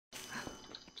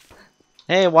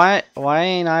Hey, why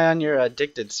ain't I on your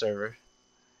addicted server?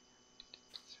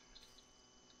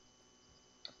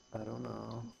 I don't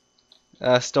know.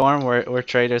 Storm, we're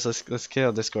traders. Let's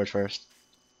kill Discord first.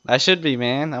 I should be,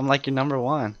 man. I'm like your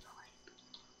 #1.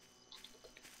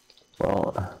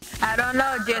 Well, I don't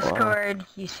know, Discord.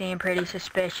 You seem pretty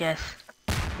suspicious.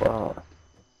 well.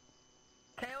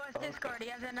 Okay, what's Discord? He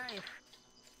has a knife.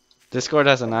 Discord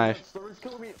has a knife.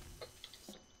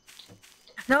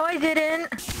 No, I didn't.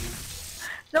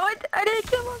 No, I didn't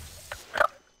kill him.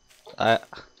 No.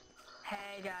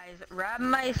 Hey guys, Rob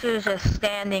Meister's just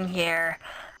standing here.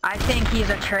 I think he's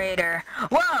a traitor.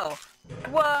 Whoa!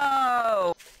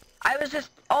 Whoa! I was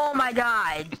just, oh my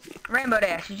god. Rainbow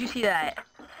Dash, did you see that?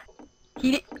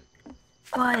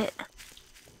 What?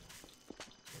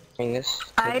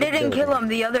 I didn't kill him,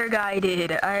 the other guy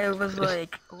did. I was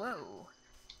like, whoa.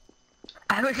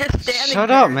 I was just standing Shut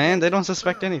there. up, man. They don't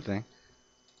suspect anything.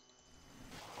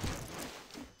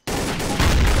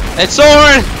 It's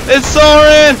Soren! It's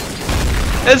Soren!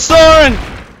 It's Soren!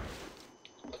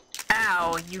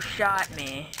 Ow, you shot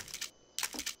me.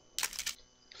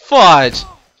 Fudge!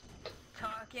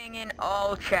 Talking in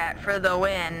all chat for the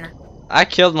win. I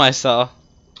killed myself.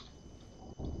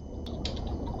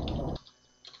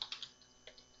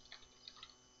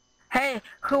 Hey,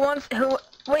 who wants to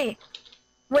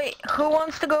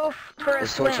go for a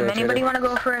swim? Anybody want to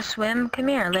go for a swim? Come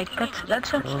here, like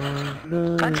that's a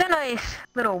nice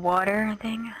little water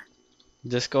thing.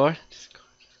 Discord?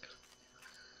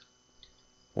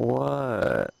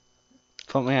 What?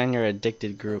 Put me on your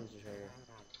addicted group.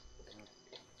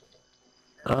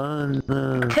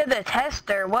 No. To the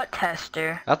tester, what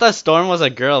tester? I thought Storm was a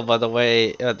girl, by the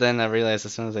way, then I realized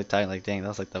as soon as I typed, like, dang, that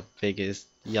was like the biggest,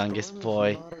 youngest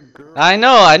boy. I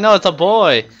know, it's a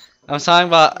boy! I'm talking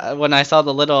about when I saw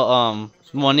the little,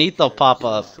 Monito pop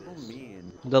up.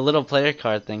 The little player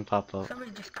card thing pop up.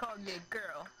 Somebody just called me a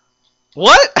girl.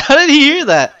 What? How did he hear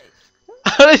that?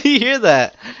 How did he hear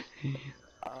that?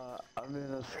 I'm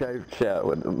in a Skype chat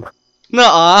with him.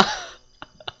 Nuh-uh.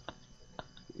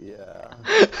 Yeah.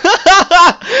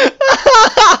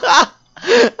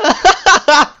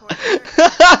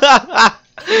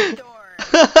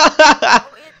 Oh,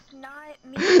 it's not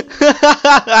me.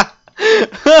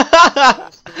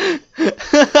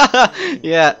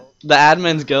 Yeah, the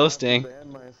admin's ghosting.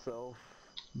 Ban myself.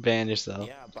 Ban yourself.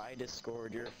 Yeah, buy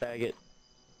Discord, you're a faggot.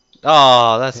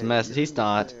 Oh, that's messed. He's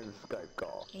not. Skype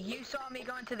call. You saw me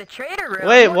go into the trader room.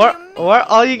 Wait, what do you mean? what are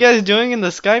all you guys doing in the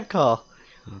Skype call?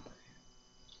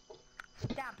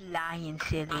 Stop lying,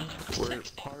 silly. We're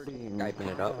partying. Skyping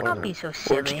it up. Don't be so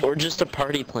silly. Or just a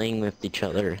party playing with each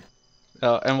other.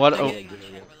 Oh, and what? Oh, there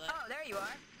you are.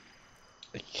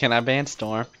 Can I ban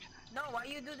Storm? No, why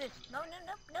you do this?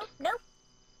 No.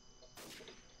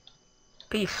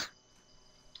 Peace.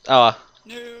 Oh.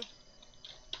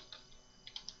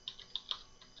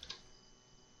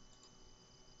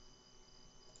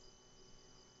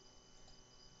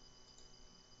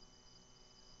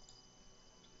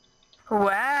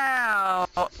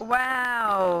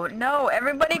 Wow. No,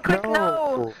 everybody click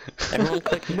no. Everyone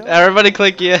click no. Everybody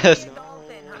click yes.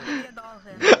 Dolphin. How to be a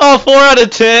dolphin. Oh, 4 out of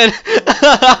 10.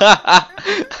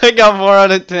 I got 4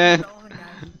 out of 10. Dolphin,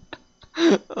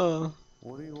 guys. Oh.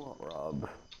 What do you want, Rob?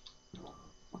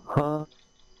 Huh?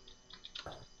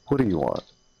 What do you want?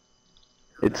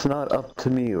 It's not up to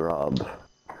me, Rob.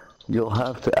 You'll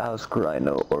have to ask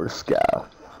Rhino or Scaff.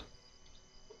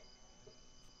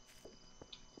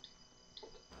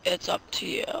 It's up to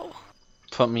you.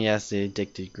 Put me as the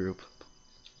addicted group.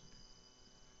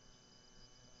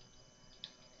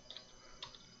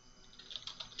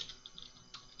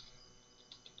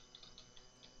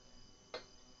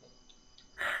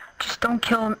 Just don't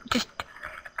kill him. Just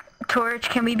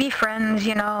Torch, can we be friends,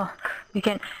 you know? We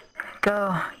can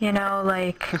go, you know,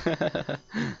 like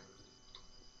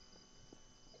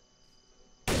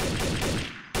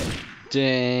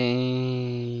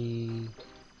Dang.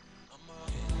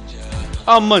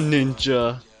 I'm a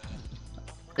ninja.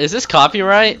 Is this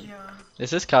copyright? Is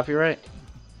this copyright?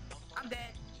 I'm dead.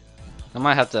 I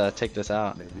might have to take this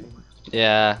out. Maybe.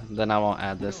 Yeah, then I won't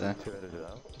add this in. You don't need to edit it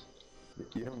out.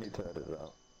 You don't need to edit it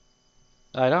out.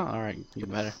 I don't? Alright, you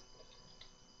better.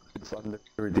 It's under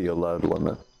the allowed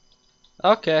limit.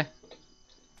 Okay.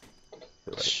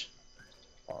 Right. Shh.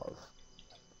 Pause.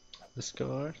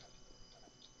 Discord.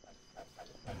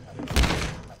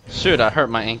 Shoot, I hurt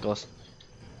my ankles.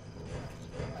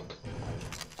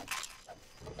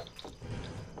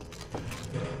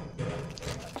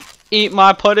 Eat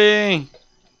my pudding!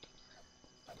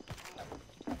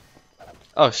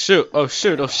 Oh shoot, oh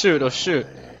shoot, oh shoot, oh shoot.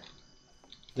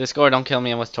 Discord, don't kill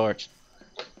me with torch.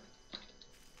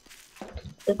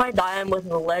 If I die, I'm with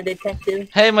the lead detective.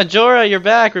 Hey, Majora, you're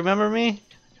back. Remember me?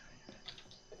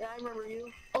 Yeah, I remember you.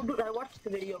 Oh, dude, I watched the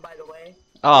video, by the way.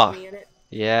 Oh, Me in it.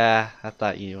 yeah. I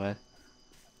thought you would.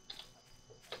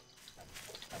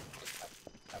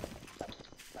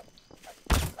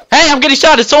 Hey, I'm getting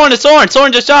shot. It's Soren. It's Soren.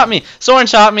 Soren just shot me. Soren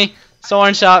shot me.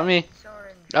 Soren shot me.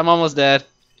 Soren. I'm almost dead.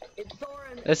 It's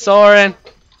Soren. It's Soren.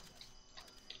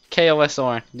 KOS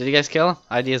Soren. Did you guys kill him?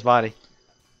 ID his body.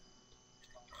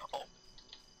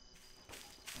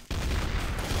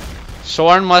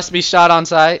 Soren must be shot on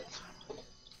sight.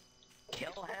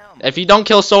 Kill him. If you don't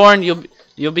kill Soren,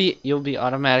 you'll be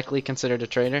automatically considered a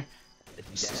traitor.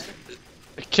 Is he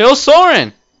dead? Kill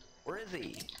Soren. Where is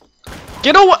he?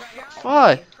 Get away.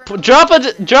 What? Drop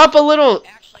a little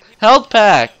health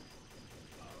pack.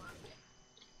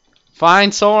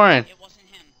 Find Soren. It wasn't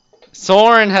him.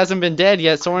 Soren hasn't been dead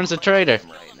yet. Soren's a traitor.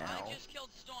 Right now. I just killed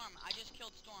Storm. I just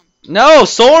killed Storm. No,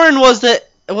 Soren was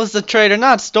the traitor,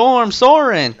 not Storm.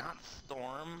 Soren. Not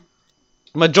Storm.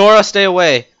 Majora, stay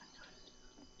away.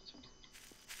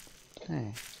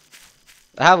 Hey.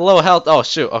 I have low health. Oh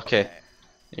shoot. Okay.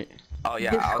 Oh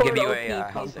yeah, I'll give you a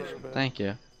health station. Thank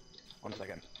you. 1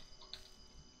 second.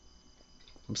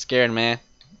 I'm scared, man.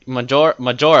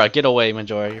 Majora, get away,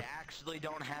 Majora. I actually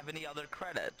don't have any other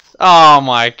credits. Oh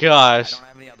my I gosh. don't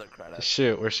have any other credits.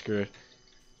 Shoot, we're screwed.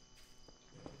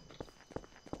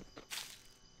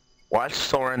 Watch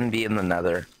Soren be in the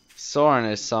nether. Soren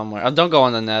is somewhere. Oh, don't go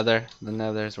in the nether. The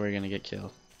nether is where you're gonna get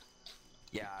killed.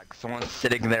 Yeah, someone's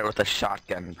sitting there with a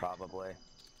shotgun probably.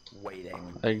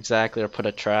 Waiting. Exactly, or put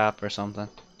a trap or something.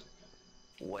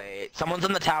 Wait. Someone's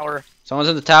in the tower. Someone's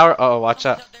in the tower. Oh, watch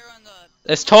out. Up there on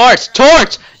the... It's Torch!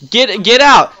 Torch! Get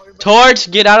out! Torch,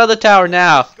 get out of the tower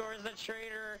now. Score's the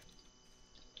traitor.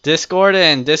 Discord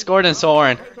and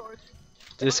Soren. Hey, Torch.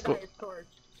 Discord, It's Torch.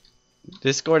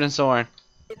 Discord and Soren.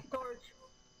 It's Torch.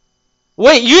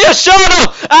 Wait, you just shot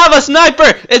him! I have a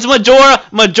sniper! It's Majora.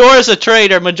 Majora's a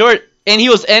traitor. And he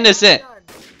was innocent.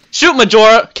 Shoot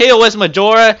Majora. KOS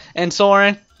Majora and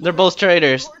Soren. They're both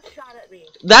traitors. Torch shot at me.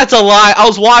 That's a lie. I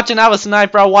was watching. I have a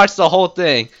sniper. I watched the whole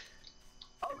thing.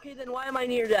 Okay, then why am I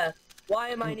near death? Why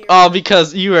am I near Oh, death?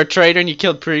 because you were a traitor and you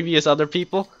killed previous other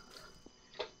people?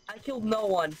 I killed no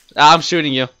one. I'm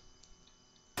shooting you.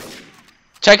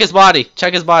 Check his body.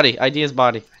 Check his body. ID his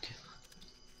body.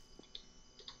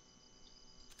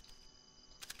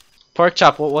 Pork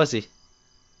Chop, what was he?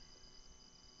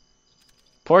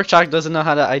 Pork Chop doesn't know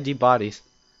how to ID bodies.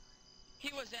 He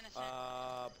was innocent.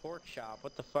 Pork chop.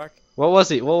 What the fuck? What was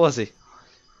he? What was he?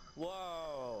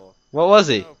 Whoa. What was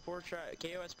he? No, pork chop.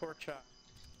 KOS pork chop.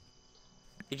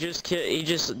 He just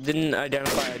didn't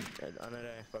identify an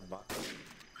unidentified bot.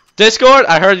 Discord,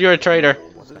 I heard you're a traitor.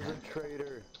 This is a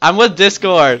traitor. I'm with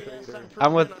Discord. Yes,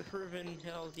 I'm with unproven.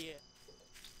 Hells yeah.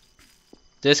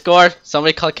 Discord.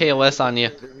 Somebody called KOS on you.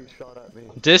 Traitor who shot at me.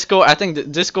 Discord, I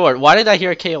think Discord. Why did I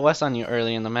hear a KOS on you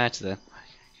early in the match then?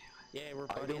 Yeah, we're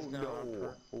I buddies don't now. know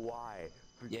why.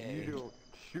 But Yeah. you don't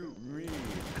shoot me.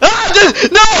 Ah,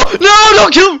 no,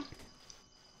 don't kill me.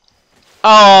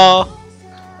 Oh,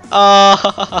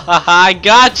 I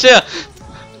got you.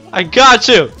 I got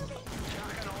you.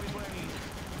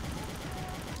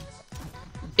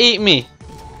 Eat me.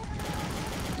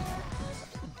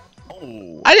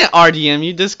 Oh. I didn't RDM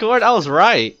you, Discord. I was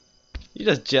right.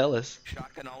 You're just jealous.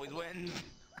 Shotgun always wins.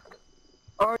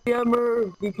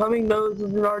 RDMer becoming knows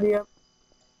as an RDM.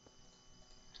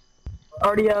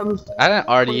 RDMs. I didn't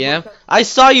RDM. I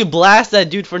saw you blast that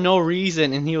dude for no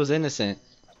reason and he was innocent.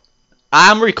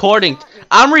 I'm recording.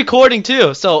 I'm recording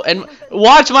too. So, and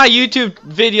watch my YouTube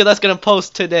video that's gonna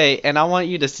post today and I want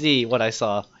you to see what I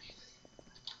saw.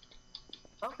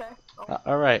 Okay.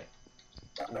 Alright.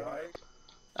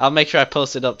 I'll make sure I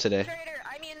post it up today. Traitor,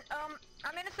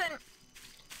 I'm innocent.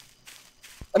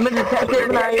 I'm a detective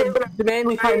and I demand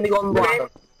we find the golden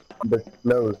block.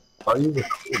 No, are you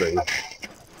recording?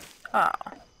 Oh.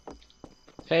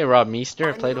 Hey Rob Meester,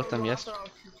 I played with him yesterday.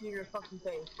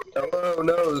 Hello,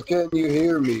 Nose, can you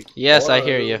hear me? Yes, I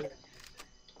hear you.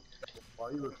 Why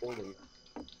are you recording?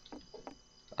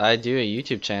 I do a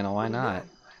YouTube channel, why not?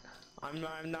 I'm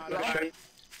not a traitor.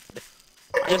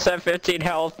 I just have 15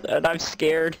 health and I'm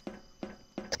scared.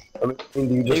 I mean, do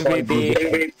you just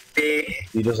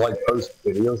you just like post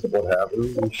videos of what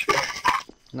happens and shit?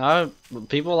 No,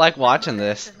 people like watching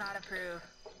this. Does not approve.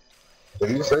 If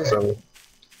you say so.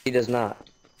 He does not.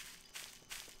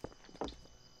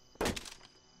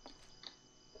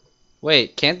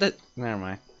 Wait, can't the... Never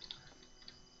mind.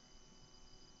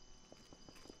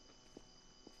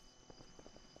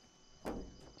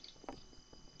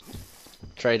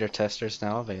 Trader testers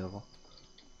now available.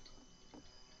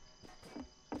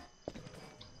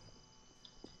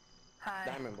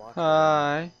 Diamond block.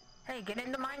 Hi. Hey, get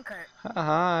in the minecart.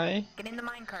 Hi. Get in the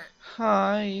minecart.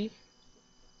 Hi.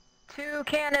 To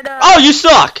Canada. Oh, you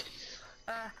suck!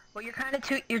 Well,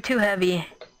 you're too heavy.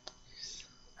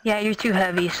 Yeah, you're too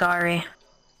heavy, sorry.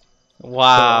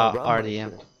 Wow, Rob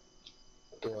RDM.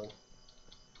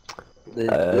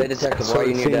 The detective, so why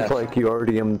you it need seems that? like you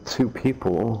RDM 2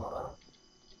 people.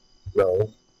 No.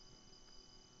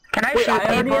 Can I Wait, shoot I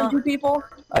already people? have 2 people?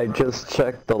 I just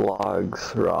checked the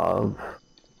logs, Rob.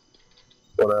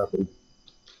 What happened?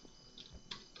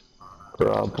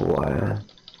 Rob, why?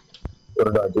 What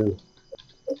did I do?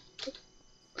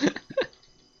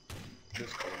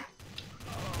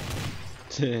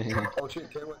 Dang. Oh shit,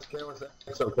 K1's XO,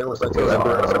 K1's XO,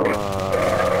 Ember XO.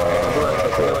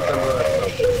 Ember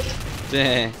XO.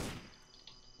 Dang.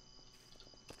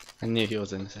 I knew he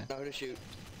was innocent. Know who to shoot.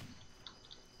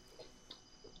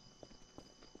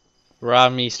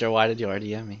 Rob Meester, why did you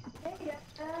RDM me?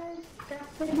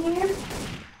 We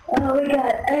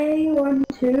got A1,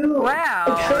 2. Wow,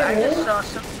 I just saw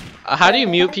some. How do you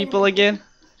mute people again?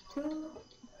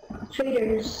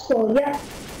 Traders, so yeah.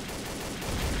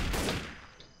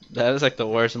 That is like the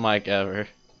worst mic ever.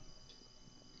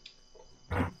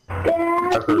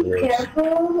 Dad, be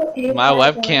careful. My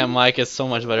webcam mic is so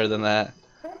much better than that.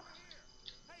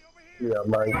 Yeah,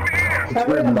 it's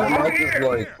weird, my mic is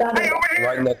like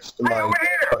right next to my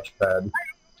touchpad.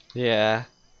 Yeah.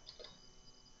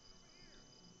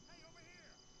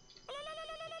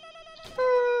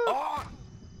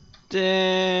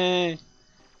 Dang.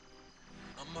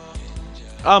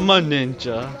 I'm a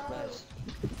ninja.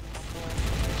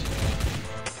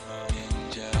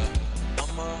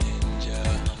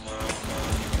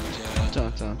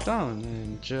 Dun dun dun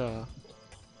ninja.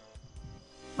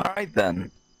 Alright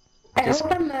then. I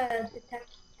hope I'm a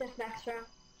detective next round.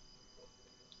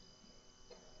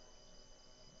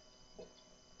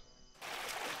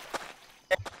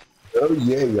 Oh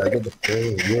yeah, I get the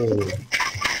thing, yeah.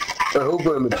 I hope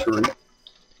I'm a tree.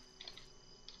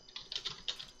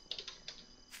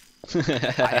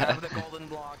 I have the golden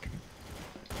block.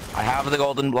 I have the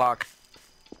golden block.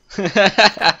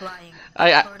 Stop lying.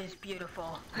 I Sword is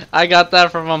beautiful. I got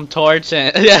that from Torch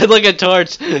and yeah, look at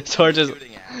Torch. Torch is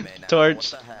Shooting at me now.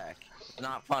 Torch. What the heck? It's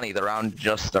not funny. The round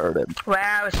just started.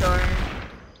 Wow, Soren.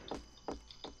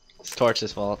 It's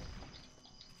Torch's fault.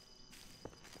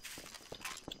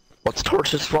 What's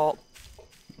Torch's fault?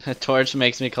 Torch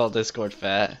makes me call Discord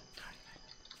fat.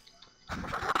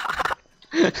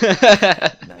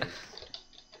 Nice.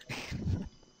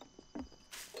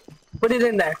 Put it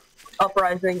in there.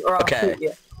 Uprising, or I'll Okay. shoot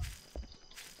you.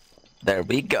 There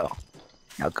we go.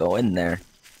 Now go in there.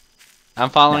 I'm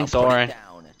following Now put it Soren.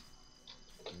 down.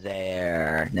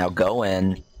 There. Now go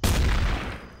in.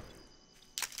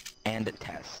 And a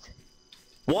test.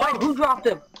 Oh, What? who dropped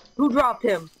him? Who dropped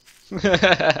him?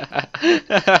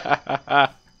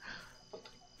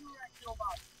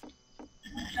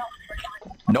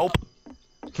 Nope.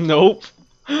 Nope.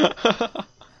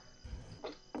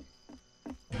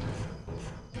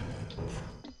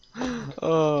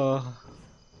 Oh.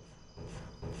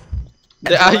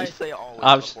 And what I I, say always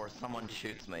I'm- before someone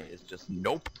shoots me is just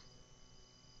nope.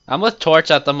 I'm with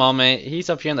Torch at the moment. He's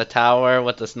up here in the tower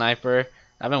with the sniper.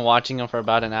 I've been watching him for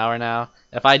about an hour now.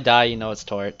 If I die, you know it's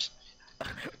Torch.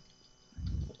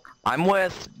 I'm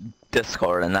with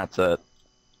Discord and that's it.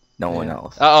 No one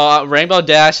else. Uh-oh, Rainbow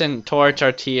Dash and Torch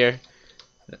are tier.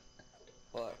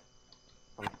 What?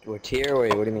 We're tier?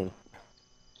 Wait, what do you mean?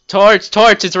 Torch,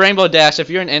 it's Rainbow Dash. If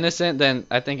you're an innocent, then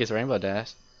I think it's Rainbow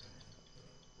Dash.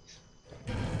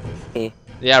 Me?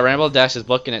 Yeah, Rainbow Dash is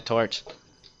looking at Torch.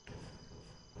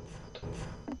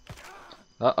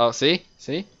 Uh-oh, see?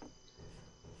 See?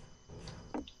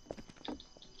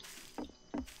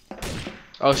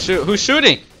 Oh shoot, who's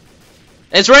shooting?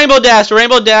 It's Rainbow Dash!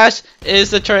 Rainbow Dash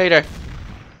is the traitor.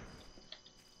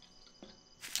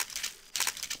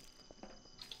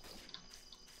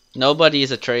 Nobody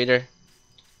is a traitor.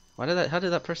 How did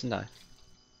that person die?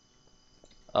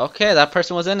 Okay, that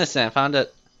person was innocent. Found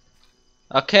it.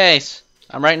 Okay,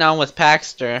 I'm right now with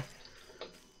Paxter.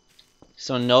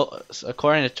 So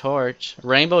according to Torch,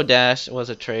 Rainbow Dash was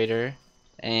a traitor,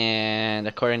 and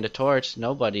according to Torch,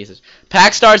 nobody's a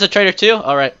Paxtar's a traitor too.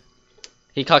 All right,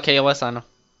 he called KOS on him.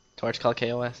 Torch called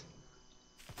KOS.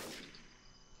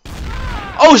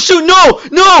 Oh shoot!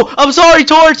 No! I'm sorry,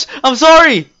 Torch. I'm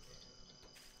sorry.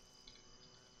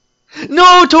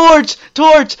 No, Torch!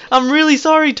 I'm really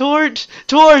sorry, Torch!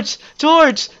 Please,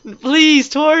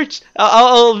 Torch!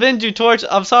 I'll avenge you, Torch.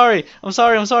 I'm sorry.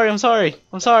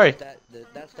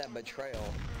 That's that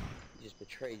betrayal. You just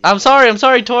betrayed. I'm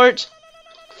sorry, Torch.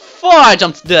 Fudge,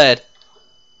 I'm dead.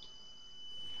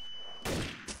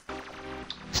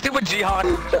 do a jihad.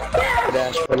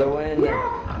 Dash for the win.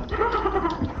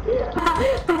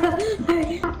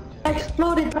 I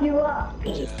exploded you up.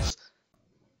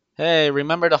 Hey,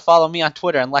 remember to follow me on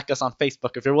Twitter and like us on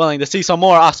Facebook if you're willing to see some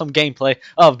more awesome gameplay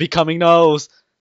of Becoming Nose.